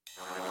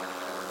Hello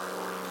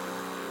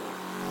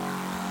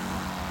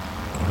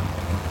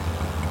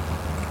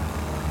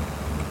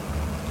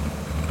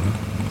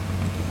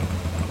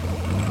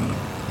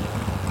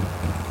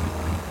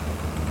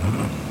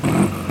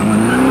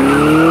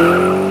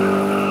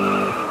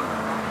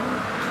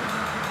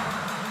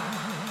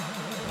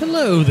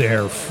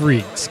there,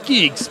 freaks,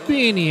 geeks,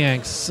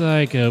 maniacs,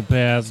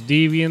 psychopaths,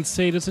 deviants,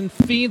 sadists, and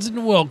fiends,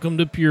 and welcome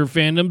to Pure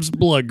Fandom's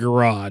Blood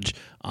Garage.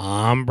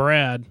 I'm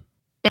Brad.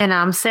 And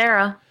I'm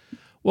Sarah.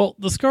 Well,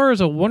 the Scar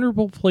is a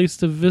wonderful place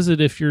to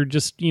visit if you're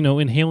just,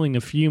 inhaling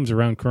the fumes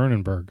around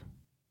Cronenberg.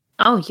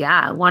 Oh,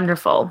 yeah,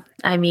 wonderful.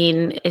 I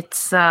mean,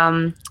 it's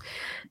a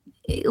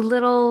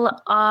little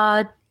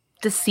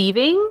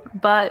deceiving,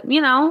 but,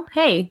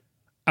 hey,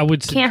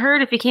 can't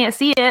hurt if you can't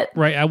see it.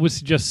 Right, I would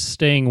suggest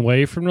staying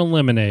away from the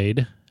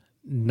lemonade.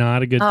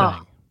 Not a good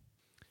thing.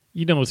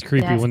 It's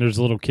creepy when there's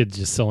little kids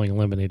just selling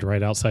lemonade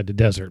right outside the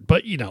desert.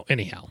 But,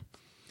 anyhow.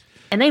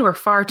 And they were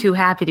far too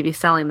happy to be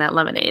selling that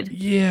lemonade.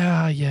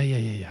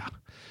 Yeah.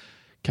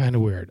 Kind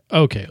of weird.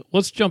 Okay,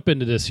 let's jump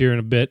into this here in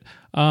a bit.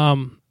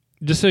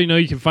 Just so you know,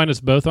 you can find us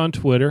both on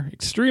Twitter.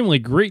 Extremely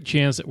great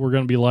chance that we're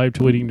going to be live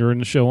tweeting during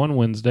the show on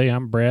Wednesday.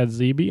 I'm Brad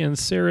Zeby, and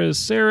Sarah is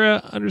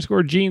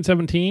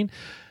Sarah_Gene17.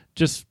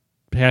 Just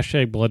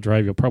hashtag blood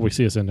drive. You'll probably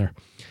see us in there.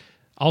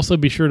 Also,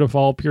 be sure to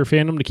follow Pure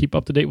Fandom to keep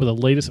up to date with the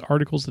latest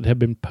articles that have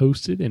been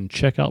posted, and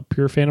check out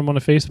Pure Fandom on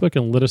the Facebook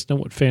and let us know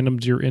what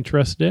fandoms you're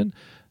interested in.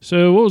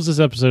 So what was this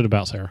episode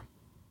about, Sarah?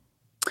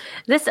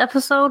 This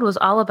episode was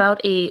all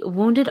about a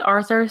wounded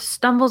Arthur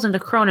stumbles into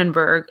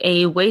Cronenberg,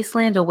 a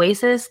wasteland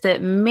oasis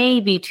that may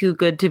be too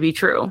good to be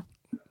true.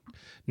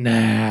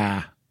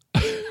 Nah.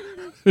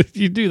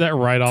 You do that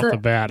right off the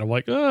bat. I'm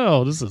like,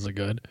 oh, this isn't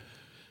good.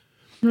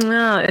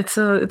 No, it's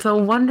a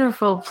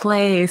wonderful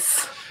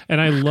place. And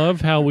I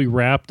love how we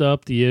wrapped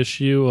up the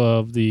issue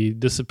of the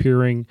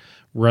disappearing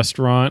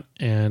restaurant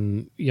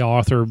and the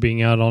author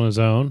being out on his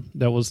own.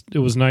 It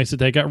was nice that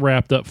they got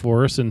wrapped up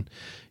for us, and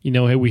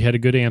hey, we had a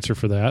good answer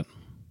for that.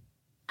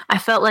 I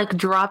felt like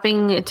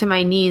dropping to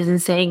my knees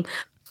and saying,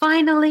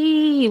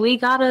 "Finally, we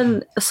got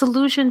a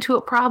solution to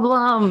a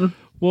problem."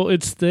 Well,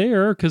 it's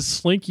there because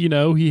Slink,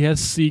 he has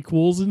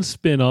sequels and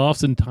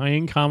spin-offs and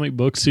tie-in comic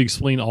books to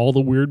explain all the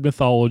weird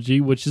mythology,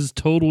 which is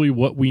totally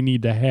what we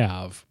need to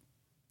have.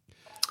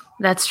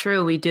 That's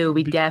true. We do.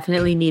 We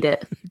definitely need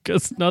it.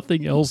 Because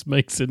nothing else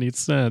makes any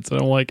sense.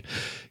 And I'm like,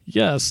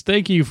 yes,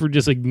 thank you for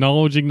just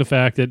acknowledging the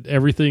fact that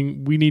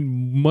we need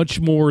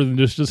much more than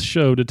just this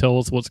show to tell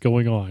us what's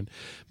going on.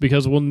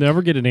 Because we'll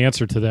never get an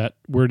answer to that,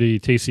 where the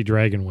Tasty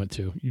Dragon went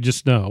to. You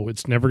just know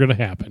it's never going to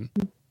happen.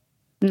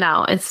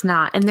 No, it's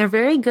not. And they're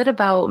very good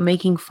about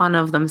making fun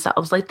of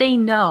themselves. Like, they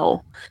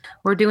know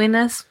we're doing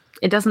this.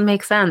 It doesn't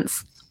make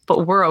sense,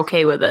 but we're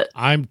okay with it.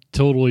 I'm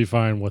totally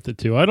fine with it,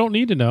 too. I don't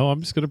need to know.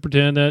 I'm just going to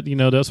pretend that,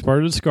 that's part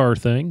of the Scar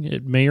thing.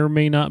 It may or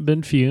may not have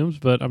been fumes,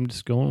 but I'm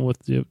just going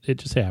with it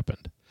just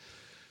happened.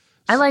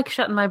 I like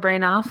shutting my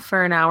brain off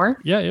for an hour.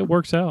 Yeah, it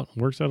works out.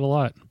 It works out a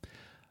lot.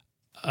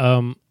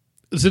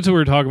 Since we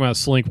were talking about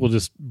Slink, we'll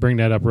just bring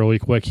that up really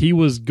quick. He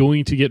was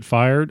going to get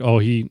fired.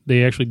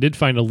 They actually did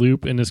find a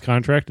loop in his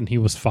contract, and he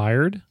was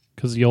fired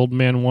because the old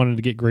man wanted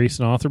to get Grace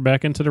and Arthur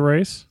back into the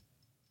race.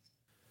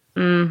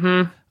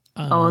 Mm-hmm.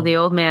 The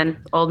old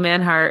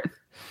man Hart.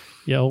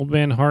 Yeah, old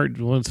man Hart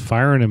was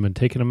firing him and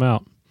taking him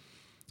out.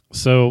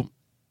 So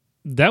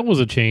that was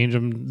a change.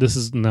 This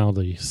is now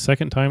the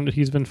second time that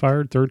he's been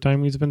fired, third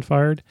time he's been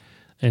fired,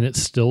 and it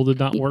still did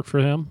not work for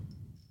him.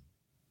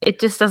 It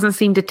just doesn't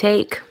seem to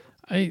take.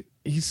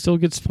 He still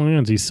gets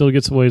plans. He still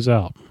gets ways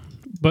out.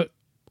 But,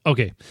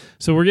 okay,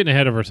 so we're getting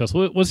ahead of ourselves.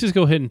 Let's just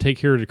go ahead and take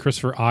care of the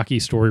Christopher Aki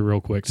story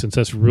real quick, since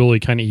that's really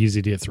kind of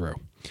easy to get through.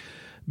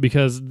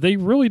 Because they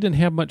really didn't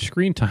have much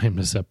screen time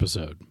this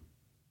episode.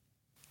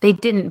 They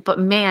didn't, but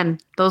man,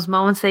 those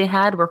moments they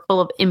had were full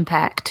of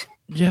impact.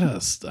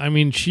 Yes. I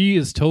mean, she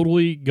is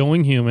totally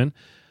going human.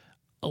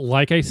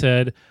 Like I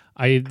said,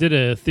 I did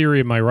a theory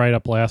in my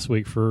write-up last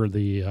week for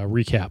the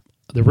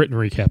the written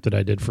recap that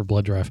I did for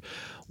Blood Drive,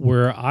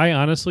 where I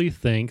honestly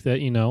think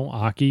that,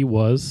 Aki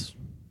was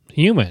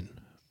human.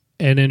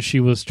 And then she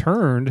was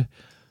turned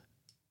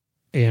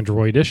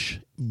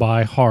androidish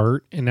by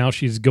Hart, and now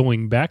she's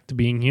going back to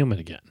being human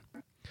again.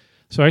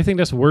 So I think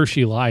that's where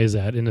she lies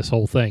at in this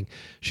whole thing.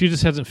 She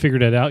just hasn't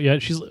figured it out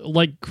yet. She's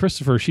like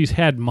Christopher. She's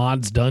had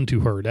mods done to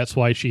her. That's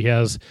why she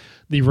has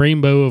the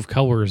rainbow of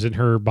colors in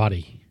her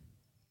body.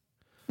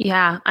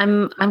 Yeah,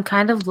 I'm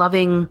kind of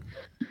loving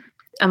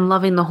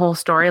the whole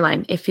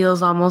storyline. It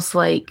feels almost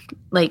like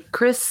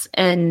Chris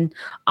and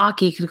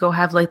Aki could go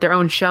have like their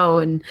own show,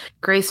 and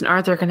Grace and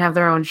Arthur can have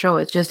their own show.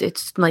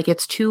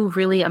 It's two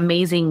really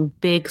amazing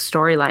big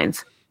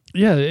storylines.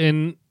 Yeah,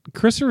 and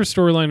Christopher's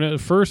storyline at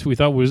first we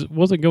thought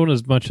wasn't going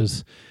as much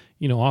as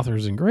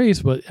Authors and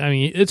Grace, but I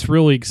mean it's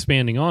really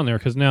expanding on there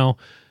because now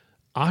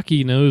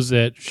Aki knows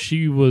that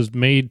she was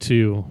made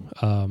to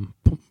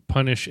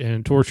punish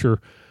and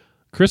torture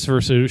Christopher,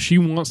 so she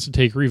wants to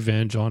take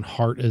revenge on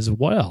Hart as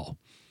well.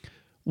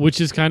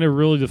 Which is kind of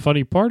really the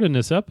funny part in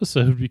this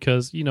episode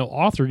because,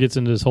 Arthur gets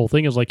into this whole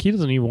thing. It's like he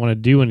doesn't even want to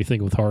do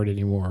anything with Hart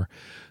anymore.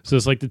 So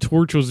it's like the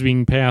torch was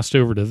being passed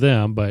over to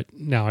them, but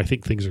now I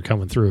think things are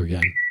coming through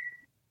again.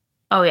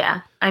 Oh,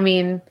 yeah. I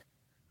mean,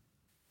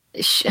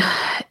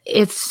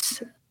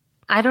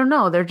 I don't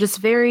know. They're just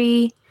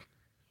very,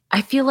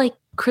 I feel like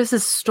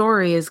Chris's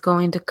story is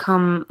going to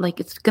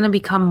it's going to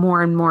become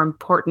more and more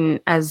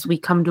important as we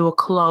come to a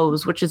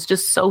close, which is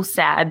just so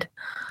sad.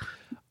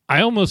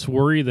 I almost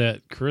worry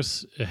that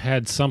Chris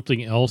had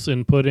something else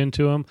input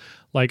into him.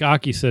 Like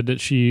Aki said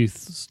that she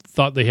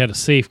thought they had a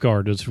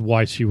safeguard as to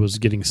why she was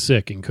getting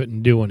sick and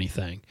couldn't do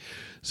anything.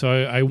 So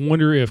I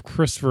wonder if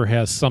Christopher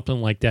has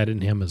something like that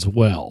in him as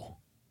well.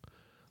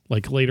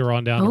 Like later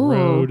on down the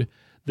road,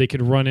 they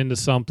could run into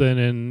something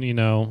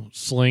and,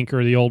 Slink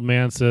or the old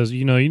man says,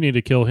 you need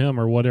to kill him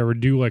or whatever,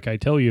 do like I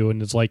tell you.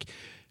 And it's like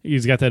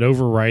he's got that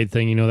override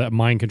thing, that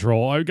mind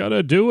control. I got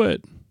to do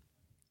it.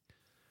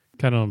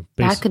 Kind of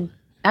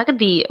That could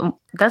be,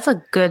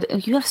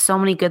 you have so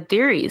many good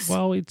theories.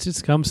 Well, it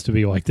just comes to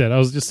be like that. I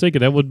was just thinking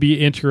that would be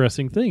an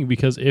interesting thing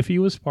because if he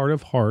was part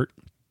of Hart,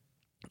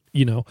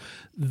 we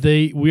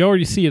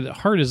already see it.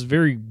 Hart is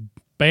very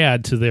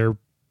bad to their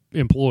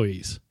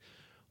employees.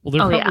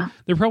 Well,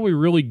 they're probably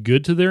really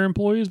good to their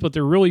employees, but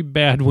they're really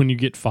bad when you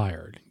get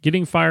fired.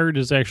 Getting fired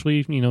is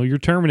actually, you're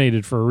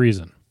terminated for a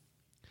reason.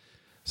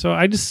 So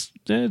it's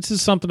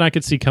just something I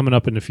could see coming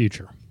up in the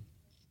future.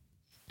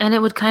 And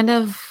that would kind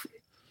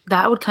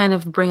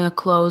of bring a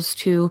close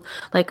to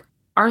like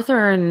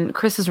Arthur and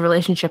Chris's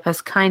relationship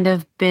has kind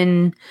of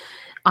been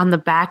on the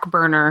back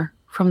burner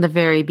from the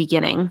very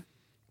beginning.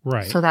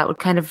 Right. So that would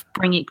kind of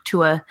bring it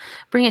to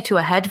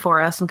a head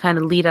for us and kind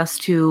of lead us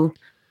to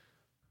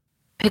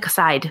pick a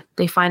side.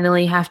 They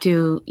finally have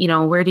to,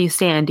 where do you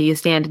stand? Do you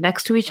stand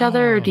next to each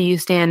other or do you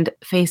stand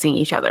facing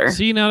each other?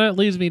 See, now that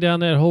leads me down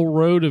that whole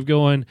road of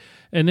going,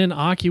 and then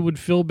Aki would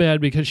feel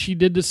bad because she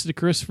did this to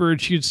Christopher and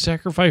she'd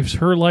sacrifice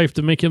her life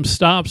to make him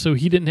stop so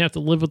he didn't have to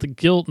live with the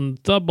guilt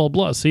and blah, blah,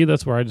 blah. See,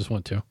 that's where I just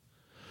went to.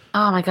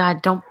 Oh my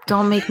God,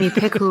 don't make me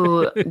pick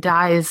who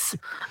dies.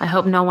 I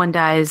hope no one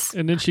dies.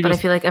 And then I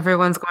feel like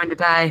everyone's going to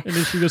die. And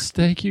then she goes,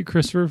 thank you,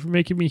 Christopher, for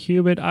making me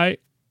human.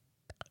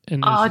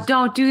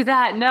 Don't do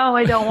that. No,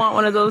 I don't want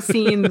one of those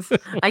scenes.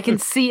 I can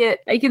see it.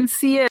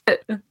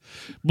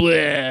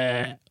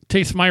 Bleh.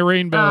 Taste my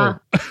rainbow.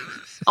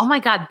 Oh my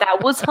God,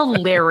 that was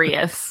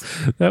hilarious.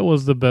 That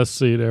was the best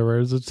scene ever.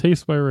 It was a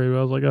taste my rainbow.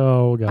 I was like,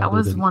 oh God. That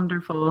was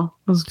wonderful.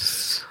 I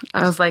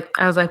was like,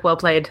 well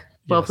played.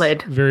 Well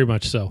played. Very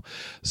much so.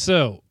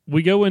 So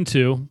we go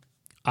into,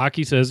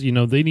 Aki says,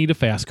 they need a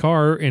fast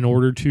car in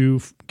order to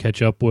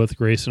catch up with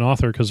Grace and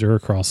Arthur because they're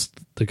across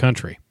the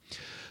country.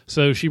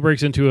 So she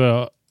breaks into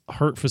a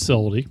Hart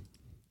facility,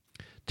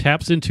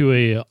 taps into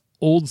a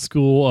old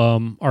school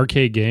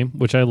arcade game,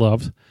 which I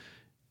loved,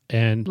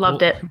 and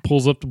loved it.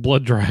 Pulls up the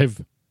blood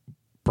drive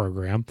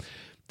program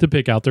to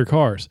pick out their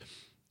cars.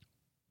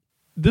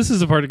 This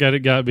is the part that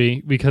got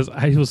me because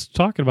I was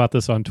talking about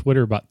this on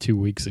Twitter about 2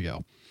 weeks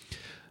ago.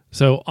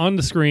 So on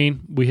the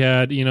screen, we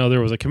had, there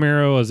was a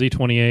Camaro, a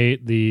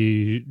Z28,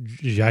 the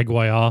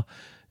Jaguar,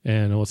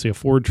 and let's see, a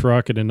Ford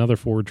truck and another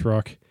Ford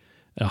truck,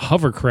 a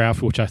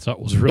hovercraft, which I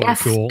thought was really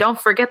cool.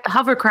 Don't forget the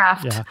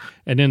hovercraft. Yeah.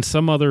 And then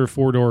some other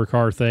four-door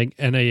car thing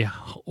and a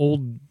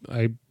old,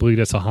 I believe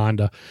that's a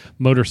Honda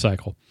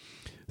motorcycle.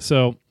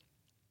 So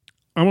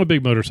I'm a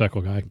big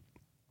motorcycle guy.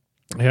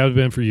 I have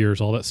been for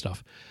years, all that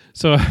stuff.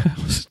 So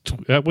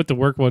I went to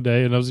work one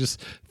day and I was just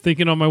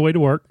thinking on my way to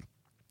work,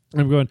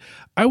 I'm going,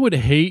 I would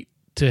hate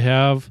to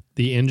have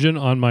the engine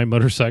on my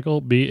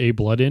motorcycle be a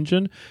blood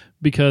engine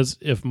because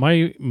if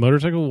my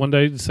motorcycle one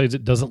day decides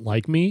it doesn't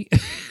like me,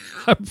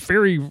 I'm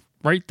very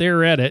right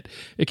there at it.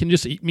 It can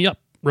just eat me up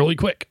really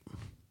quick.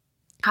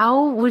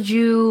 How would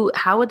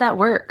that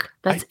work?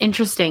 That's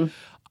interesting.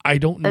 I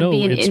don't know.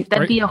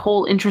 That'd be a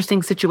whole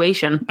interesting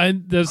situation.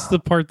 And that's the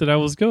part that I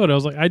was going. I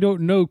was like, I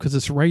don't know because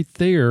it's right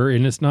there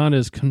and it's not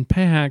as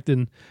compact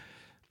and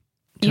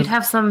you'd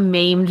have some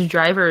maimed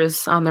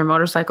drivers on their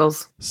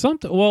motorcycles. It's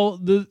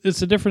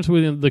the difference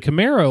with the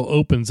Camaro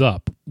opens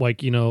up, like,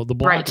 the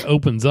block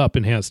opens up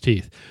and has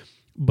teeth.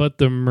 But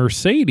the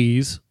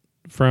Mercedes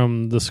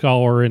from the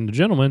Scholar and the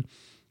Gentleman,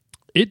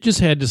 it just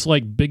had this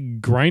like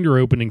big grinder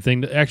opening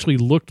thing that actually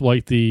looked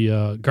like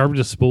the garbage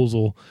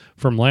disposal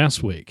from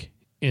last week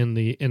in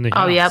the house.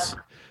 Oh, yep.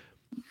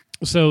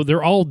 So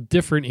they're all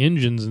different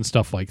engines and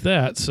stuff like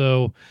that.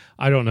 So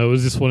I don't know. It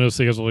was just one of those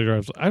things later.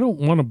 I don't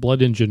want a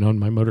blood engine on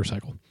my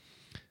motorcycle.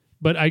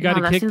 But I got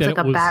a kick that it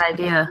was a bad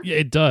idea. Yeah,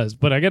 it does.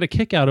 But I got a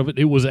kick out of it.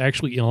 It was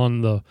actually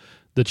on the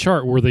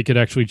chart where they could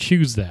actually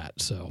choose that.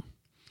 So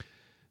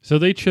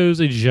they chose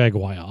a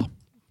Jaguar.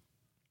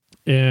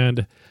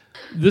 And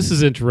this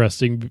is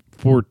interesting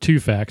for two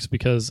facts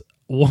because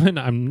one,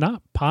 I'm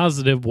not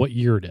positive what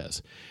year it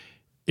is.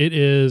 It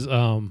is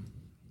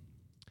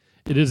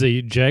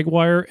a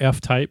Jaguar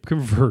F-Type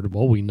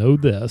convertible. We know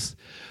this.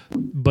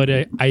 But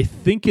I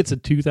think it's a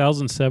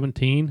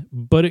 2017,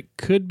 but it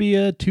could be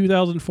a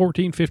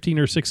 2014, 15,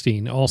 or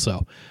 16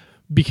 also.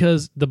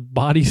 because the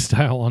body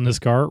style on this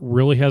car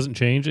really hasn't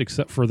changed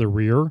except for the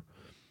rear,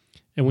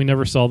 and we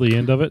never saw the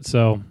end of it,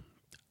 so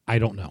I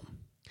don't know.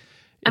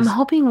 I'm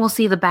hoping we'll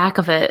see the back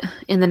of it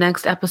in the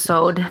next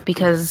episode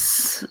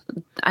because,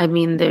 I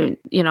mean,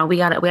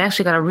 we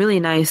actually got a really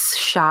nice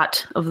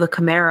shot of the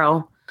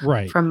Camaro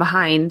from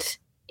behind,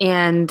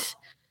 and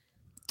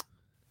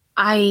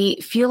I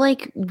feel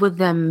like with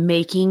them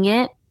making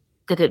it,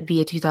 that it'd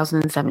be a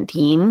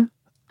 2017.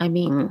 I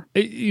mean,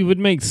 it would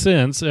make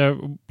sense.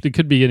 It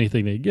could be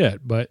anything they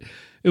get, but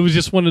it was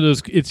just one of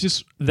those. It's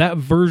just that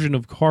version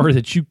of car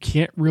that you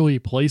can't really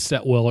place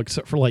that well,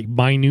 except for like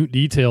minute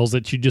details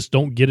that you just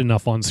don't get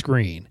enough on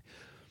screen.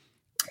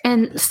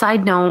 And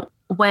side note,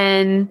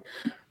 when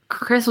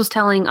Chris was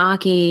telling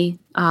Aki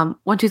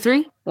 1, 2,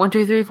 3, 1,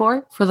 2, 3,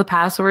 4 for the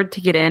password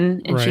to get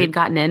in, and she had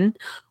gotten in,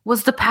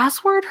 was the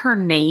password her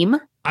name?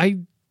 I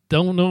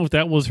don't know if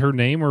that was her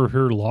name or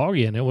her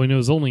login. It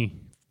was only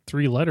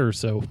 3 letters,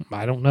 so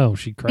I don't know.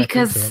 She cracked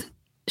because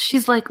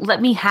she's like,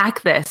 "Let me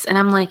hack this," and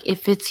I'm like,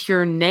 "If it's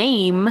your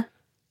name,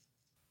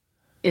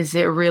 is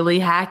it really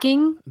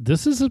hacking?"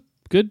 This is a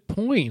good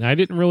point. I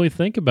didn't really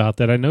think about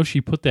that. I know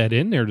she put that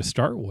in there to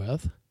start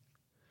with,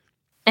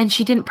 and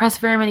she didn't press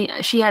very many.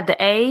 She had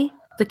the A,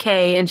 the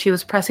K, and she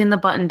was pressing the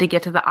button to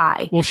get to the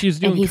I. Well, she's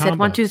doing. And he said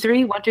 1, 2,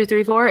 3, 1, 2,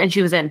 3, 4, and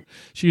she was in.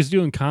 She was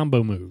doing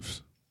combo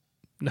moves.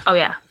 Oh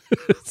yeah.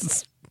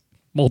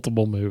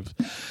 Multiple moves.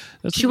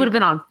 She would have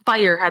been on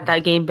fire had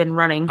that game been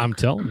running. I'm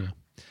telling you.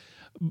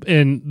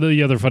 And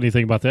the other funny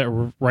thing about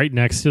that, right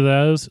next to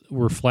those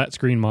were flat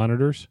screen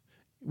monitors.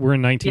 We're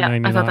in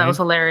 1999. Yeah, I thought that was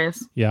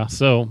hilarious. Yeah,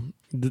 so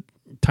the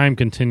time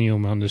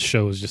continuum on this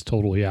show is just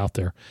totally out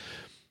there.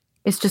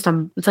 It's just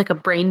it's like a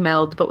brain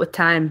meld, but with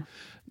time.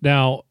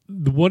 Now,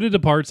 one of the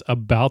parts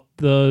about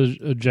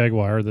the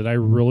Jaguar that I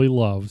really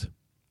loved,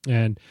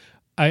 and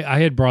I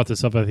had brought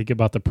this up, I think,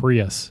 about the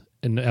Prius.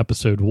 In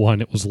episode 1,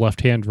 it was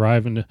left-hand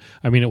drive, and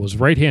it was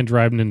right-hand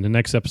drive, and in the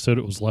next episode,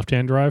 it was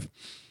left-hand drive.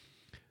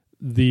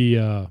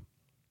 The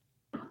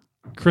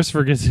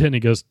Christopher gets in, and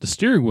he goes, "The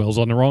steering wheel's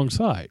on the wrong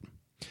side."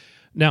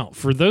 Now,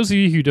 for those of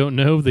you who don't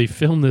know, they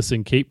filmed this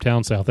in Cape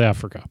Town, South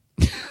Africa,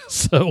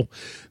 so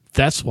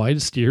that's why the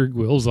steering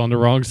wheel's on the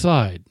wrong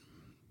side.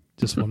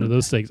 Just one of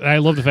those things. And I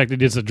love the fact that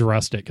they just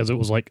addressed it because it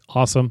was like,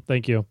 awesome,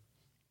 thank you.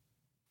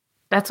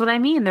 That's what I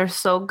mean. They're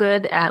so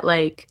good at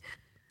like.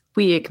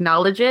 We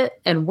acknowledge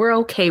it, and we're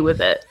okay with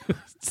it.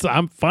 So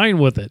I'm fine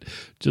with it.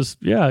 Just,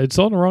 it's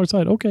on the wrong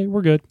side. Okay,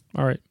 we're good.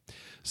 All right.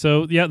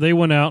 So, they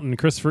went out, and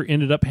Christopher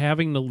ended up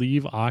having to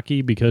leave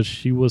Aki because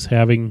she was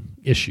having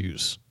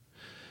issues.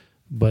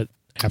 But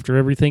after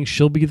everything,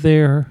 she'll be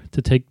there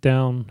to take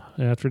down,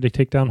 after they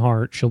take down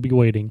Hart, she'll be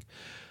waiting.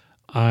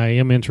 I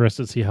am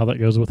interested to see how that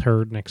goes with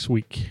her next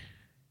week.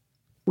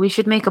 We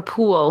should make a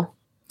pool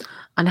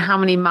on how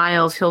many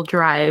miles he'll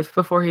drive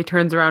before he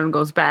turns around and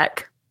goes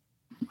back.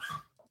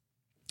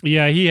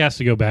 Yeah, he has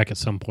to go back at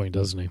some point,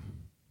 doesn't he?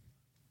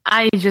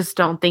 I just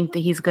don't think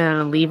that he's going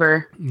to leave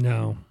her.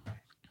 No,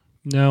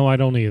 I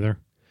don't either.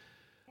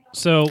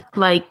 So,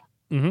 like,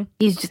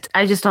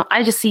 I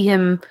just see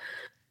him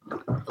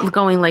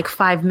going like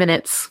 5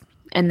 minutes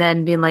and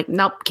then being like,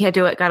 nope, can't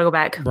do it. Got to go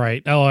back.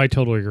 Right. Oh, I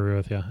totally agree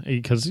with you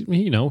because,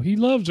 he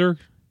loves her.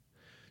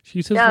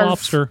 She's his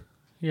lobster.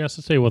 He has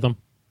to stay with him.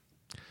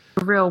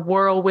 A real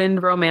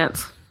whirlwind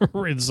romance.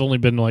 It's only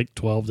been like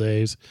 12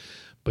 days,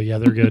 but yeah,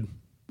 they're good.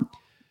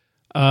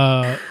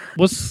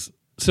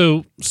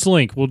 So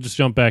Slink, we'll just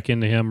jump back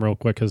into him real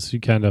quick because he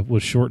kind of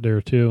was short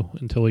there too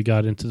until he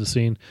got into the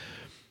scene.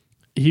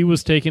 He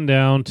was taken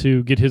down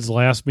to get his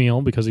last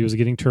meal because he was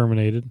getting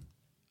terminated.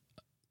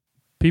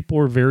 People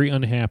were very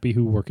unhappy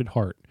who work at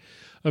Hart.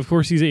 Of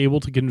course, he's able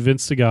to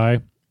convince the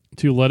guy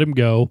to let him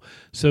go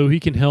so he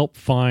can help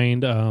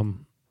find, help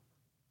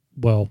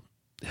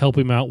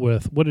him out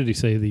with, what did he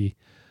say?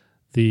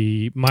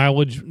 The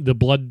mileage, the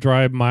blood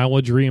drive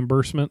mileage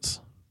reimbursements.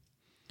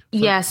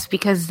 Yes,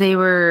 because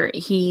the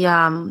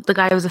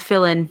guy was a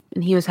fill-in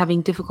and he was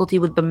having difficulty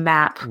with the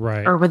map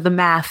or with the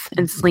math,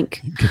 and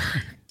Slink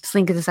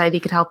decided he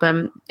could help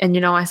him. And,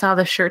 I saw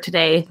this shirt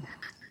today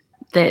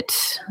that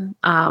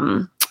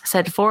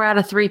said 4 out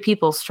of 3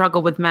 people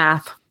struggle with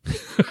math.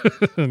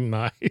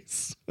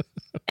 Nice.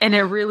 And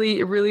it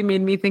really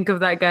made me think of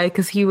that guy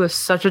because he was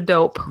such a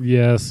dope.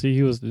 Yes,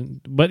 he was.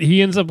 But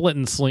he ends up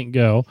letting Slink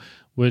go,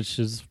 which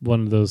is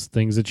one of those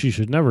things that you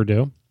should never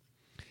do.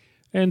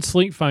 And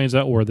Slink finds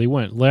out where they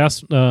went.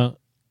 Arthur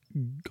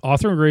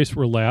and Grace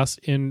were last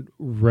in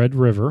Red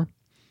River,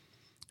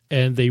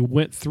 and they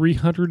went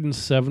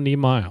 370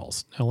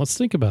 miles. Now, let's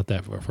think about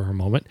that for a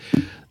moment.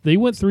 They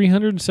went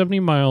 370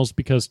 miles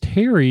because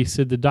Terry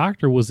said the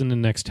doctor was in the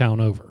next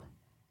town over.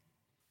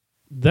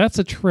 That's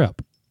a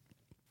trip.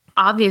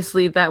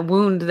 Obviously, that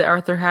wound that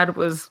Arthur had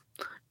was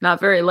not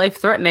very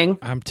life-threatening.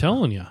 I'm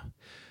telling you.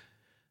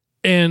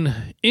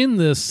 And in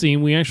this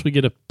scene, we actually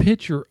get a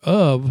picture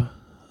of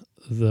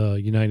the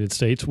United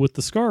States with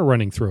the scar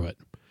running through it.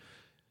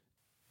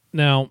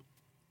 Now,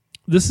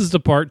 this is the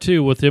part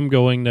too with him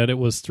going that it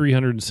was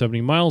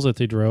 370 miles that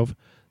they drove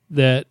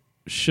that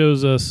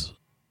shows us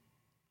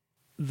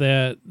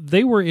that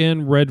they were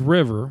in Red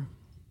River,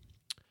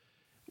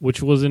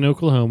 which was in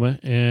Oklahoma,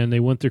 and they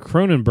went to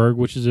Cronenberg,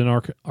 which is in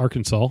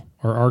Arkansas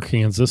or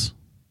Arkansas.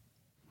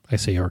 I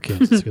say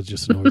Arkansas because it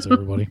just annoys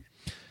everybody.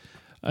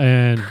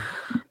 And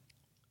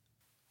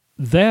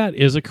that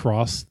is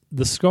across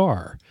the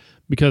scar,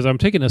 because I'm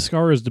taking the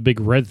scar as the big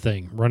red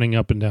thing running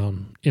up and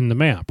down in the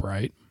map,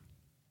 right?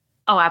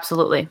 Oh,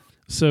 absolutely.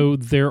 So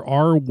there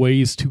are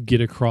ways to get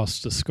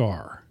across the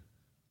scar.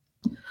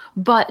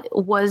 But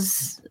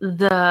was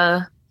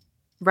the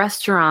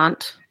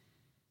restaurant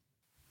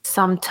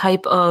some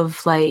type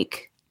of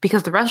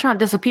because the restaurant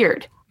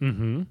disappeared?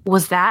 Mm-hmm.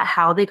 Was that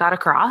how they got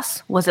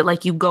across? Was it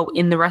like you go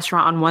in the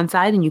restaurant on one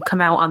side and you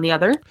come out on the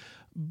other?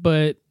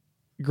 But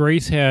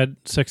Grace had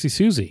Sexy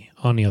Susie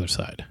on the other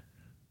side.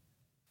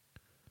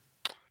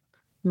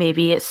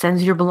 Maybe it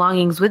sends your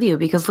belongings with you,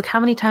 because look how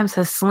many times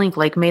has Slink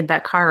made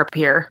that car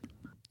appear.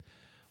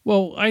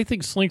 Well, I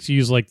think Slink's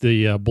used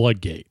the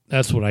blood gate.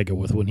 That's what I go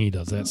with when he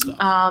does that stuff.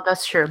 Oh,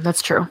 that's true.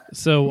 That's true.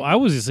 So I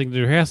was just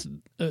thinking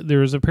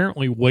there's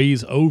apparently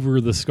ways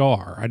over the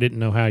scar. I didn't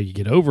know how you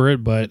get over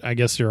it, but I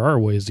guess there are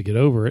ways to get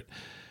over it.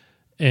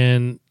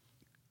 And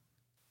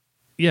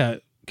yeah,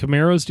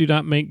 Camaros do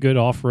not make good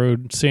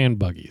off-road sand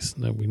buggies.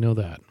 No, we know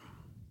that.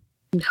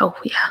 Oh,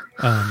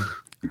 yeah.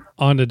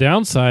 On the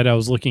downside, I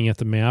was looking at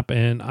the map,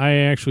 and I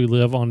actually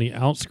live on the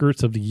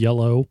outskirts of the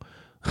yellow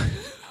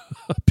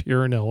up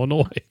here in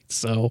Illinois.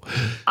 So,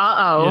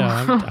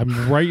 yeah,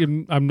 I'm right.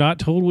 I'm not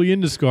totally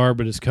into Scar,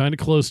 but it's kind of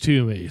close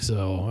to me.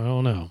 So I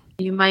don't know.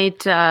 You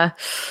might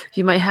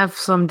have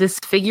some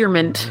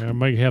disfigurement. I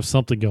might have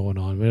something going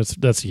on.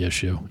 That's the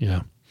issue.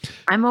 Yeah.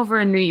 I'm over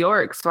in New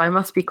York, so I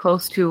must be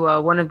close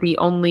to one of the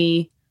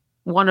only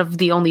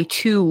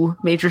two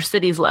major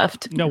cities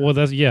left. No,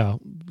 well,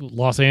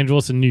 Los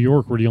Angeles and New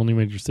York were the only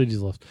major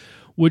cities left,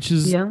 which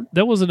is,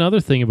 that was another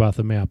thing about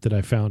the map that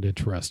I found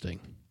interesting,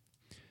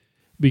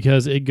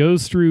 because it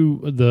goes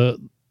through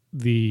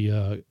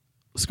the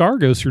Scar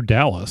goes through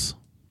Dallas,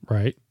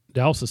 right?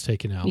 Dallas is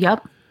taken out.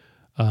 Yep.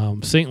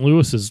 St.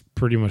 Louis is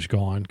pretty much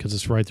gone because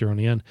it's right there on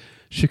the end.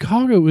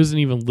 Chicago isn't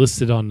even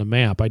listed on the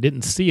map. I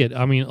didn't see it.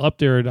 I mean, up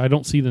there, I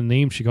don't see the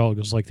name Chicago.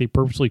 It's like they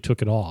purposely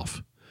took it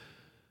off.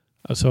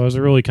 So I was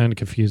really kind of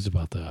confused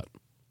about that.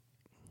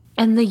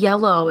 And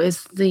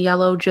is the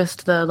yellow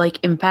just the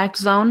impact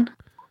zone?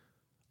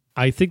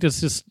 I think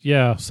that's just,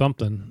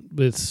 something.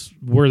 It's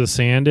where the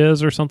sand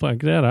is or something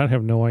like that. I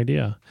have no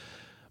idea.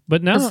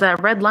 But now,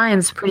 that red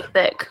line's pretty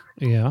thick.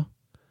 Yeah.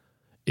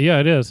 Yeah,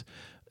 it is.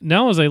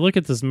 Now, as I look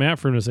at this map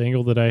from this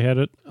angle that I had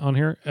it on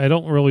here, I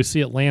don't really see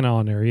Atlanta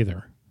on there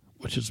either,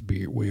 which is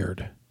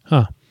weird.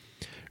 Huh.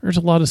 There's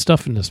a lot of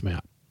stuff in this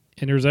map.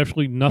 And there's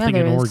actually nothing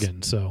in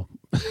Oregon, so...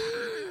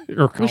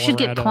 We should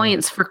get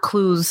points for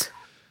clues.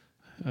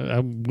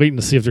 I'm waiting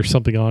to see if there's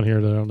something on here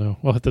that I don't know.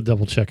 We'll have to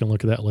double check and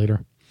look at that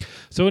later.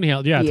 So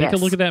anyhow, take a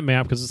look at that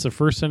map, because it's the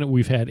first time that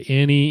we've had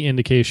any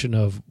indication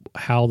of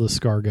how the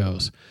Scar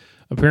goes.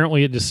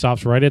 Apparently, it just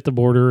stops right at the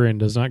border and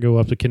does not go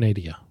up to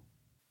Canada.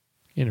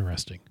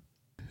 Interesting.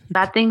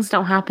 Bad things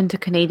don't happen to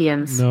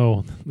Canadians.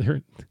 No,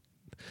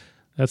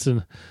 that's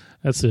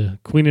a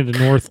Queen of the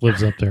North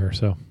lives up there.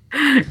 So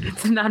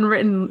it's an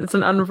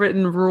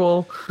unwritten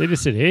rule. They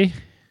just said, "Hey."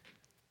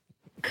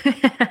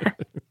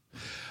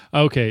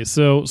 Okay,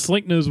 so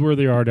Slink knows where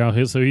they are now,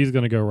 so he's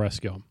going to go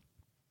rescue them.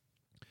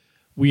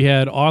 We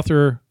had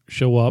Arthur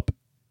show up,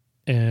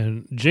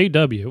 and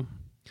JW,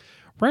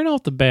 right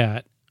off the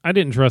bat, I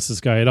didn't trust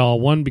this guy at all.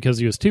 One, because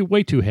he was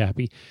way too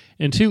happy,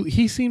 and two,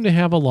 he seemed to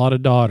have a lot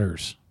of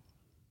daughters.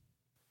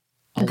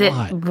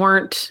 That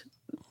weren't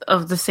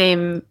of the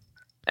same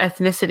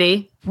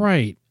ethnicity.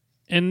 Right.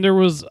 And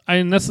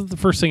that's the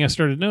first thing I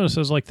started to notice.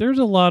 I was like, there's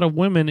a lot of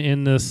women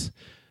and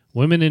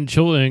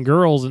children and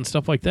girls and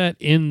stuff like that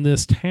in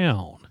this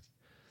town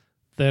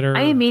that are...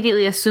 I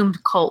immediately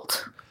assumed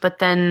cult, but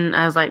then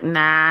I was like,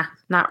 nah,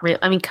 not really.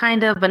 I mean,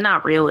 kind of, but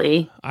not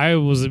really. I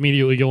was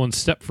immediately going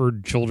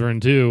Stepford children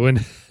too,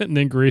 and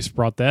then Grace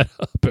brought that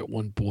up at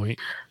one point.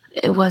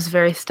 It was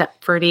very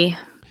Stepfordy.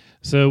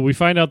 So we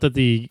find out that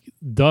the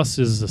dust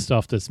is the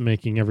stuff that's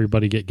making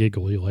everybody get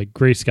giggly. Like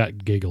Grace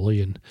got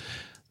giggly, and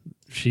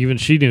she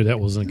knew that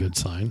wasn't a good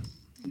sign.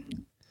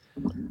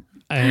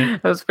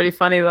 That was pretty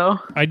funny, though.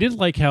 I did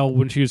like how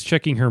when she was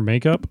checking her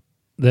makeup,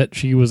 that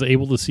she was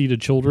able to see the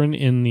children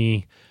in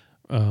the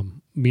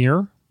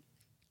mirror.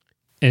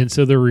 And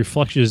so their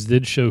reflections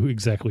did show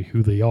exactly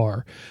who they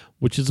are,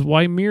 which is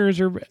why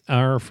mirrors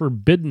are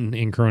forbidden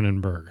in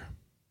Cronenberg.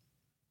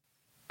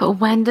 But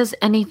when does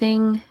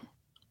anything...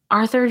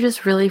 Arthur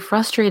just really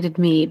frustrated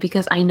me,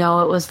 because I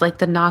know it was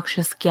the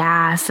noxious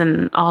gas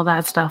and all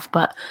that stuff,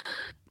 but...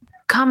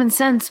 Common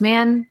sense,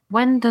 man.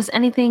 When does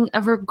anything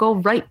ever go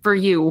right for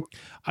you?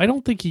 I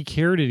don't think he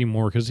cared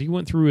anymore, because he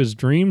went through his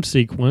dream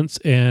sequence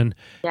and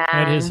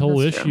had his whole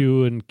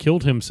issue and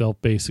killed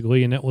himself,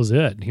 basically, and that was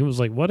it. He was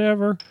like,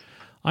 whatever,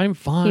 I'm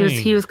fine.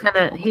 He was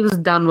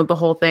done with the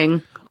whole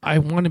thing. I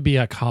want to be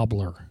a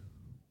cobbler.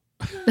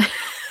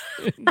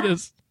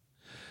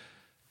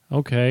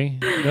 Okay.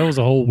 That was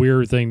a whole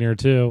weird thing there,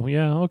 too.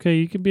 Yeah, okay,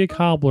 you can be a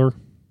cobbler.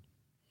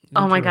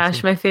 Oh my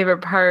gosh, my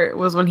favorite part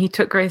was when he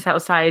took Grace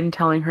outside and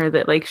telling her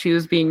that like she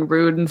was being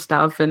rude and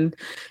stuff. And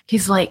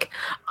he's like,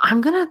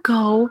 I'm gonna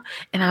go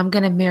and I'm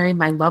gonna marry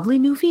my lovely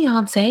new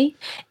fiance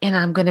and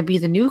I'm gonna be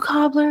the new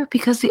cobbler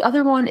because the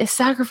other one is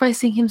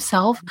sacrificing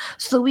himself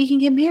so that we can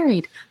get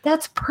married.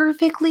 That's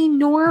perfectly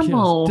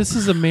normal. Yes, this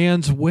is a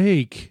man's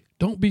wake.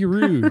 Don't be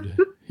rude.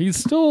 He's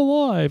still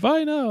alive.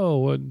 I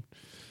know. And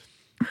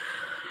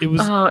it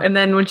was. Oh, and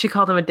then when she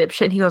called him a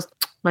dipshit, he goes,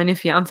 my new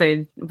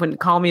fiance wouldn't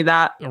call me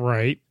that.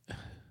 Right.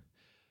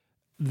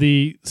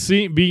 Being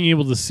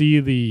able to see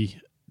the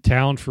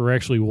town for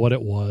actually what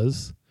it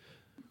was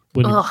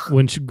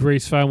when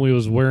Grace finally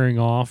was wearing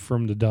off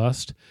from the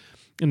dust,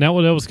 and that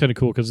was kind of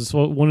cool because it's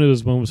one of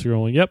those moments where you're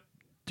going, "Yep,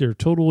 they're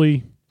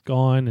totally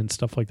gone" and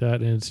stuff like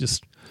that. And it's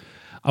just,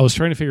 I was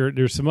trying to figure.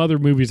 There's some other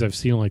movies I've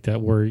seen like that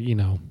where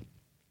your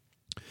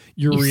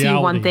reality, see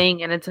one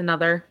thing and it's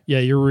another. Yeah,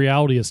 your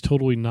reality is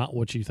totally not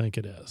what you think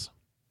it is.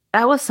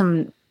 That was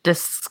some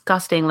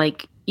disgusting.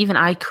 Like even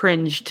I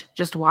cringed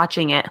just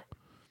watching it.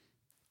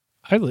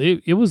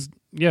 It was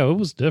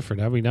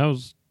different. I mean,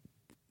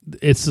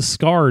 it's the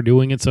Scar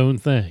doing its own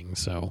thing.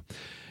 So,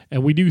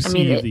 and we do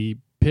see the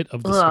pit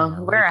of the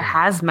Scar. Wear a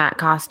hazmat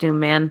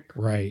costume, man.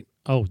 Right.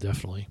 Oh,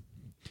 definitely.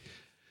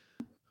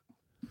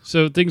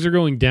 So things are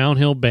going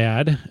downhill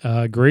bad.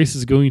 Grace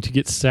is going to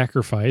get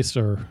sacrificed,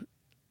 or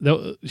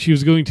she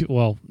was going to,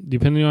 well,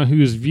 depending on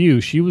whose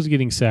view, she was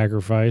getting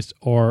sacrificed,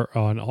 or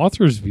on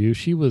Arthur's view,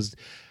 she was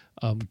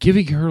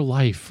giving her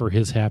life for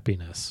his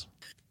happiness.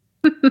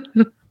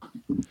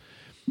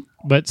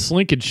 But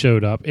Slink had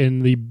showed up in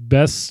the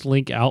best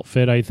Slink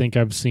outfit I think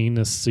I've seen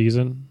this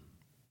season.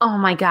 Oh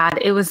my God.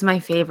 It was my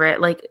favorite.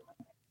 Like,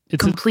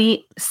 it's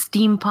complete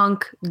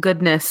steampunk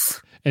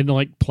goodness. And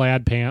like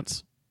plaid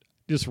pants.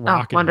 Just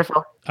rocking. Oh,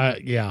 wonderful.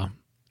 Yeah.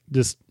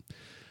 Just.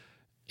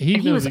 He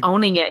was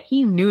owning it.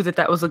 He knew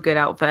that was a good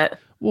outfit.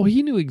 Well,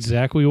 he knew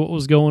exactly what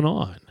was going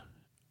on.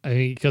 I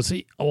mean, because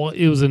it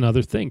was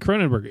another thing.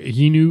 Cronenberg,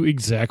 he knew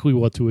exactly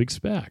what to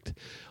expect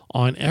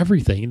on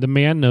everything. The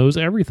man knows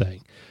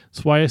everything.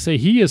 That's why I say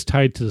he is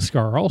tied to the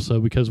Scar also,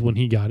 because when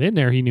he got in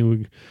there, he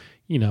knew,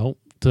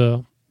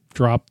 to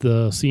drop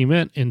the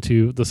cement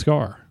into the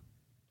Scar.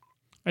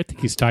 I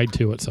think he's tied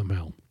to it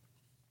somehow.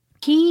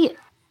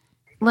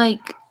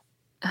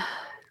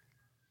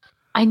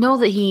 I know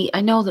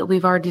that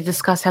we've already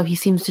discussed how he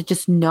seems to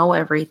just know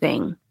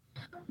everything,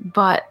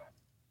 but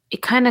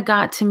it kind of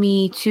got to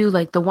me too.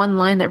 Like the one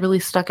line that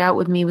really stuck out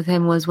with me with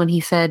him was when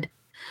he said,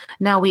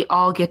 "Now we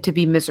all get to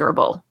be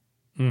miserable."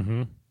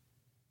 Mm-hmm.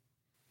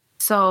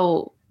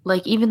 So,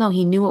 like, even though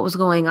he knew what was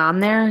going on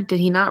there, did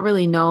he not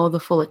really know the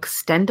full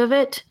extent of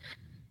it?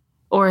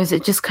 Or is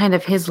it just kind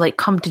of his, like,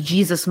 come to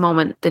Jesus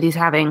moment that he's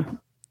having?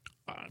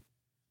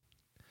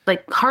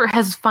 Like, Hart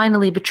has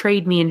finally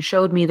betrayed me and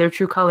showed me their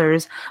true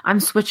colors. I'm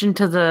switching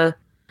to the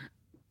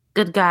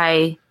good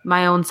guy,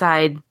 my own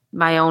side,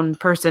 my own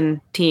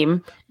person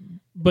team.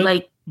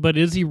 But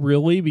is he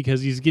really?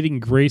 Because he's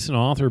getting Grace and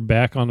Arthur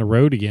back on the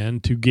road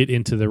again to get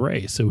into the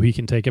race so he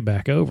can take it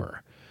back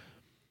over.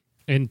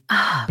 And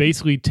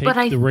basically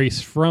take the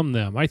race from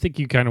them. I think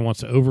he kind of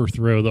wants to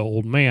overthrow the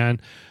old man,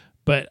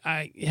 but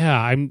I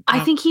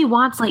think he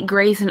wants like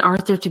Grace and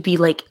Arthur to be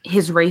like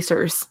his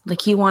racers.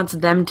 Like he wants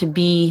them to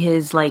be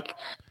his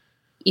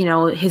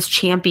his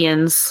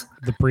champions.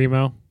 The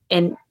primo.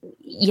 And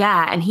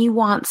and he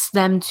wants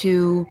them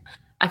to.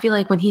 I feel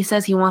like when he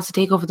says he wants to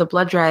take over the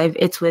blood drive,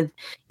 it's with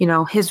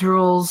his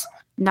rules.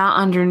 Not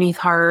underneath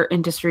Hart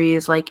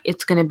Industries. Like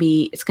it's gonna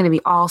be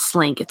all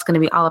Slink. It's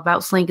gonna be all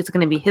about Slink. It's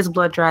gonna be his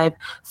blood drive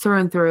through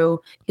and through.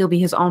 He'll be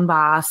his own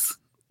boss.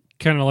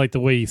 Kind of like the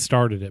way he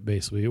started it.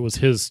 Basically, it was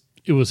his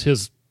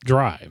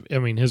drive. I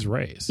mean, his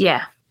race.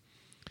 Yeah.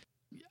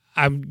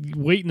 I'm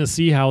waiting to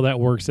see how that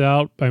works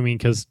out. I mean,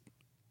 because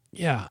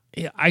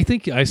I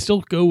think I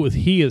still go with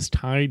he is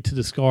tied to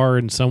the Scar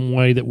in some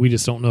way that we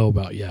just don't know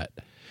about yet,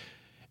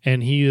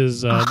 and he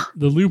is the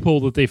loophole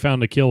that they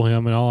found to kill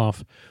him and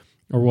off.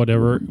 Or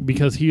whatever,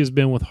 because he has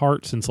been with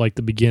Hart since like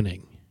the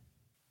beginning.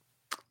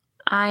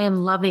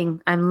 I'm loving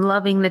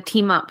the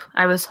team up.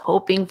 I was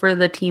hoping for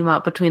the team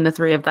up between the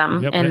three of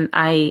them. Yep,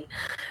 and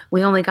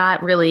we only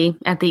got really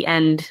at the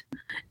end.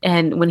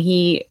 And when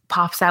he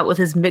pops out with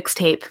his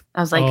mixtape,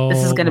 I was like,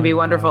 this is going to be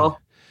wonderful.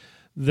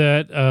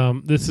 That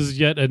this is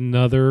yet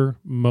another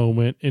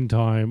moment in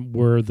time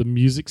where the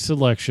music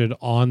selection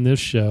on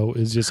this show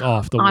is just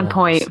off the on walls.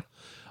 Point.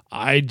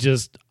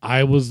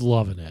 I was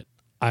loving it.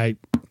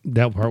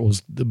 That part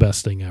was the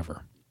best thing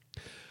ever.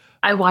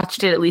 I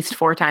watched it at least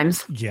 4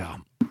 times. Yeah.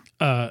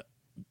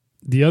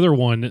 The other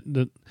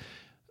one,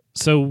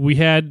 so we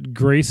had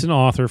Grace and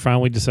Arthur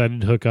finally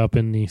decided to hook up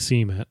in the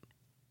cement.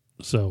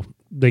 So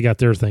they got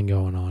their thing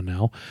going on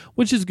now,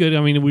 which is good. I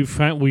mean, we've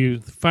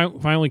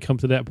finally come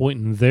to that point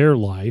in their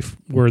life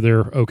where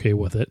they're okay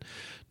with it.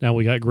 Now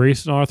we got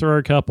Grace and Arthur are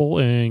a couple,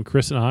 and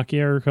Chris and Aki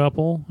are a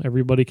couple.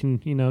 Everybody can,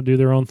 do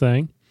their own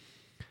thing.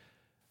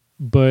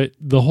 But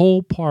the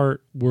whole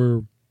part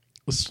where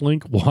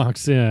Slink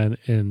walks in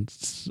and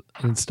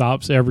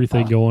stops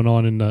everything going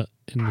on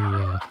in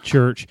the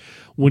church,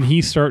 when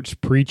he starts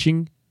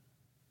preaching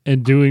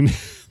and doing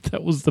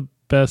that was the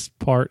best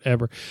part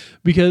ever,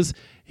 because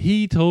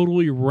he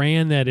totally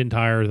ran that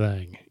entire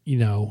thing. You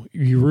know,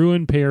 he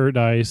ruined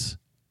paradise,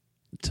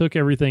 took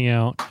everything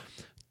out,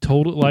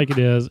 told it like it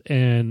is,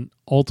 and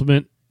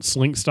ultimate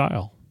Slink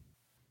style.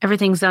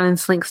 Everything's done in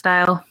Slink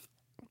style.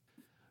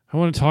 I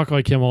want to talk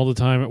like him all the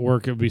time at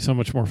work. It would be so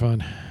much more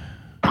fun.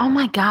 Oh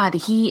my God,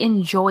 he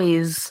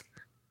enjoys,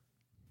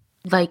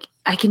 like,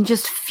 I can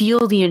just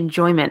feel the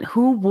enjoyment.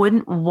 Who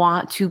wouldn't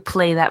want to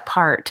play that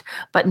part?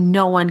 But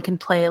no one can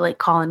play like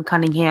Colin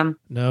Cunningham.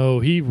 No,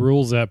 he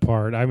rules that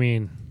part. I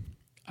mean,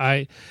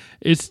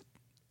 it's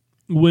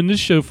when this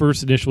show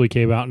first initially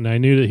came out, and I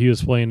knew that he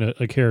was playing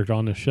a character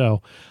on the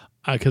show,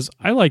 because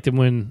I liked him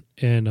when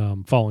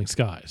in Falling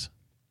Skies.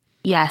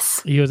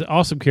 Yes. He was an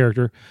awesome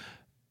character.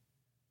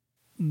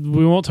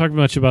 We won't talk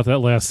much about that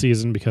last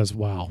season because,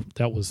 wow,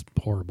 that was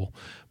horrible.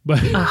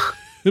 But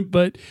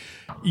but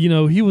you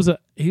know, he was an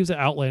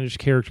outlandish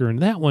character in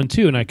that one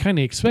too, and I kind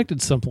of expected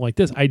something like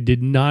this. I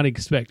did not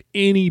expect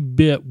any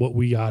bit what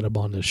we got him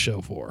on this show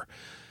for.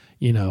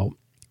 You know,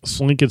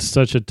 Slink is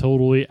such a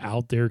totally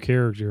out there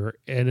character,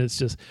 and it's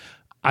just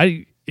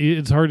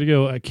it's hard to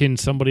go. Can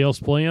somebody else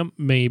play him?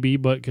 Maybe,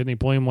 but can they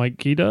play him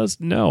like he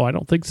does? No, I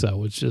don't think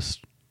so. It's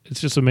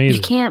just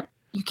amazing.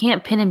 You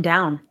can't pin him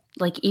down.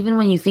 Like, even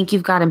when you think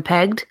you've got him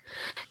pegged,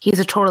 he's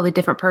a totally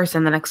different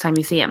person the next time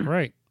you see him.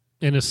 Right.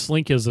 And his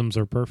Slinkisms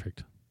are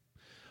perfect.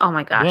 Oh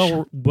my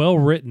gosh. Well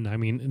written. I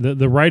mean,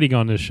 the writing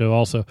on this show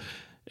also,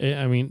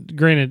 I mean,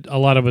 granted, a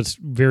lot of it's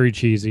very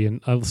cheesy, and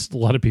a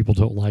lot of people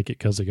don't like it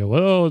because they go,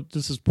 oh,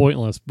 this is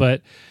pointless.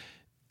 But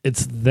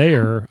it's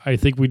there. I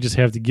think we just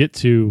have to get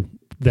to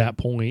that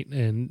point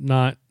and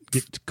not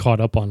get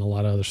caught up on a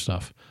lot of other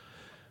stuff.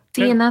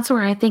 See, and that's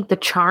where I think the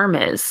charm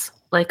is.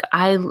 Like,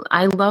 I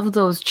love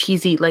those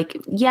cheesy, like,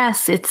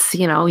 yes, it's,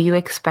 you know, you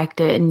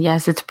expect it, and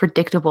yes, it's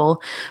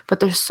predictable, but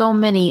there's so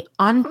many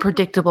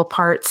unpredictable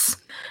parts.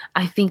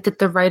 I think that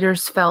the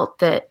writers felt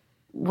that,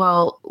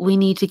 well, we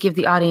need to give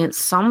the audience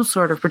some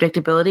sort of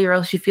predictability, or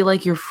else you feel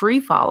like you're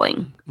free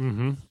falling.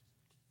 Mm-hmm.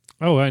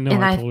 Oh, I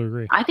know. I totally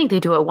agree. I think they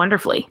do it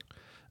wonderfully.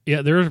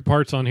 Yeah, there are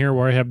parts on here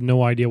where I have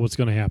no idea what's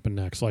going to happen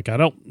next. Like,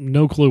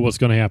 no clue what's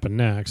going to happen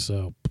next.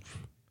 So,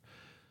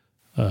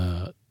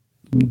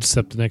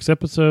 except the next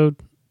episode,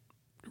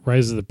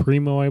 Rise of the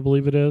Primo, I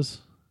believe it is.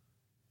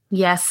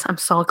 Yes, I'm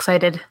so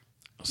excited.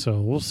 So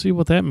we'll see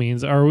what that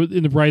means.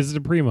 In the Rise of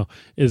the Primo,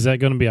 is that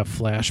going to be a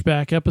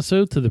flashback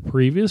episode to the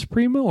previous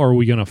Primo? Or are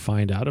we going to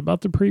find out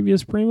about the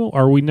previous Primo?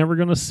 Or are we never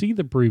going to see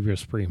the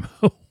previous Primo?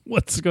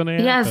 What's going to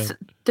happen? Yes,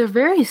 they're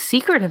very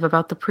secretive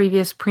about the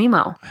previous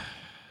Primo.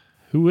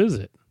 Who is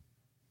it?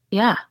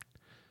 Yeah.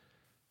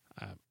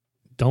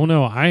 Don't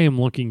know. I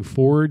am looking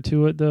forward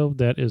to it, though.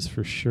 That is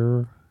for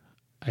sure.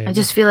 I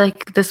just feel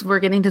like we're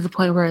getting to the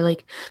point where,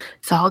 like,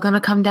 it's all going to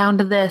come down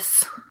to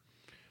this.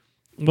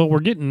 Well, we're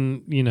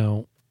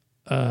getting,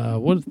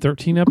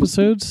 13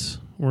 episodes?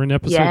 We're in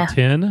episode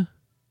 10.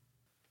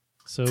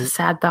 So it's a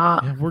sad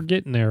thought. Yeah, we're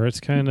getting there. It's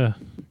kind of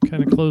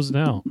closing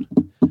out.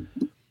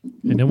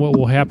 And then what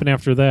will happen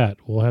after that?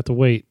 We'll have to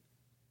wait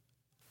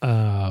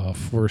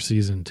for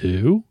season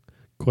 2?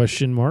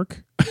 Question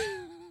mark.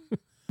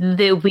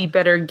 That we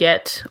better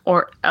get,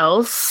 or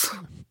else.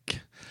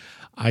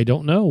 I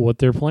don't know what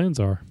their plans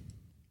are.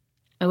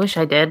 I wish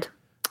I did.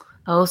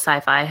 Oh,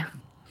 sci-fi.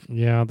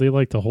 Yeah, they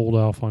like to hold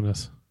off on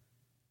us.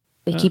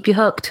 They keep you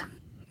hooked.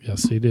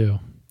 Yes, they do.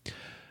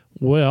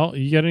 Well,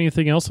 you got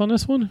anything else on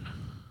this one?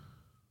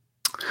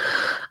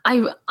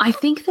 I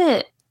think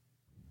that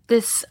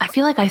this, I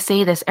feel like I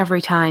say this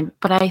every time,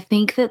 but I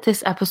think that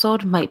this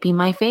episode might be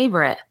my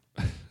favorite.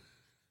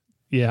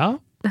 Yeah?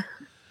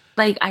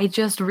 Like, I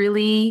just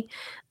really,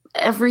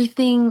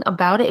 everything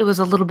about it was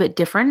a little bit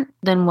different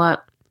than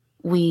what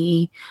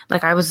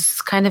I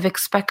was kind of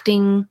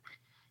expecting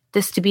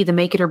this to be the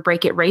make it or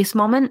break it race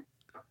moment.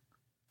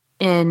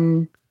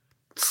 And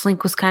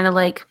Slink was kind of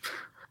like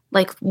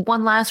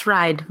one last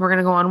ride. We're going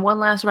to go on one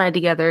last ride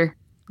together.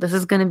 This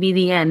is going to be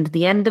the end of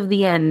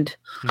the end.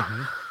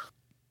 Mm-hmm.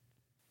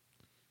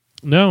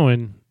 No,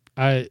 and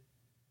I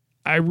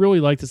really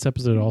like this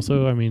episode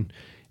also. I mean,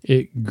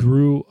 it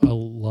grew a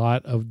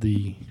lot of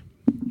the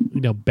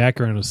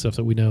background and stuff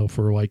that we know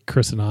for like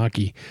Chris and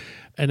Aki.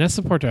 And that's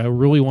the part that I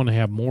really want to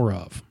have more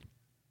of.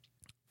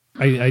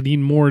 I need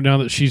more now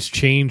that she's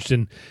changed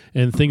and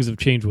things have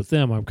changed with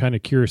them. I'm kind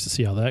of curious to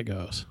see how that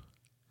goes.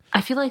 I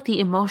feel like the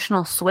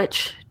emotional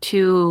switch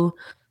to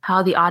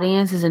how the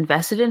audience is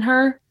invested in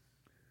her,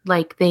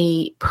 like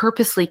they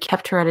purposely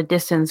kept her at a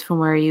distance from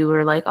where you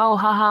were like, oh,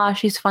 haha,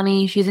 she's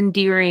funny, she's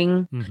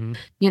endearing, mm-hmm.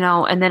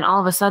 And then all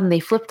of a sudden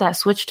they flipped that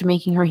switch to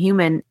making her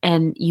human,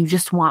 and you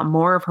just want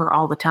more of her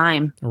all the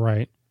time.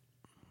 Right.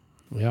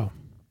 Yeah.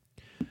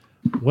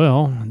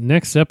 Well,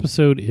 next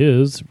episode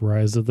is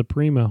Rise of the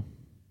Primo.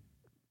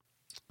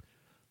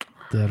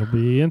 That'll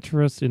be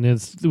interesting.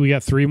 We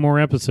got 3 more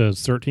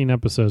episodes, 13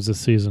 episodes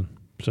this season.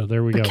 So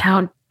there we go.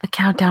 The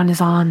countdown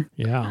is on.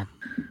 Yeah.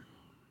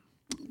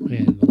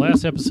 And the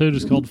last episode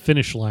is called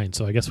Finish Line,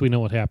 so I guess we know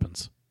what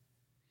happens.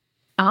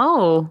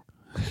 Oh.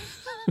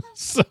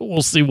 So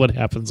we'll see what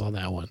happens on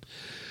that one.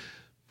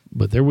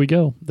 But there we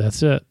go.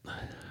 That's it.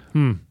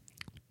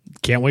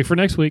 Can't wait for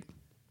next week.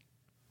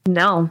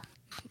 No.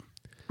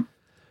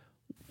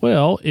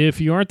 Well,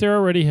 if you aren't there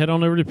already, head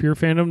on over to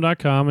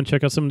purefandom.com and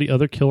check out some of the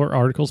other killer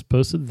articles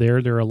posted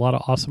there. There are a lot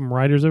of awesome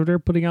writers over there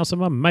putting out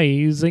some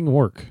amazing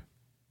work.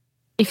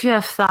 If you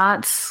have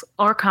thoughts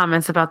or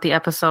comments about the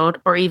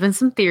episode or even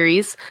some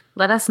theories,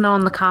 let us know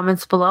in the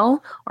comments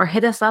below or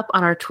hit us up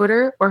on our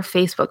Twitter or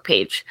Facebook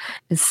page.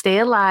 And stay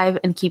alive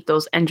and keep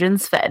those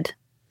engines fed.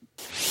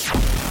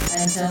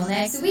 Until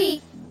next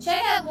week,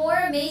 check out more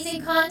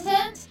amazing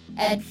content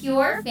at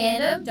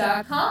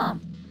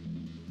purefandom.com.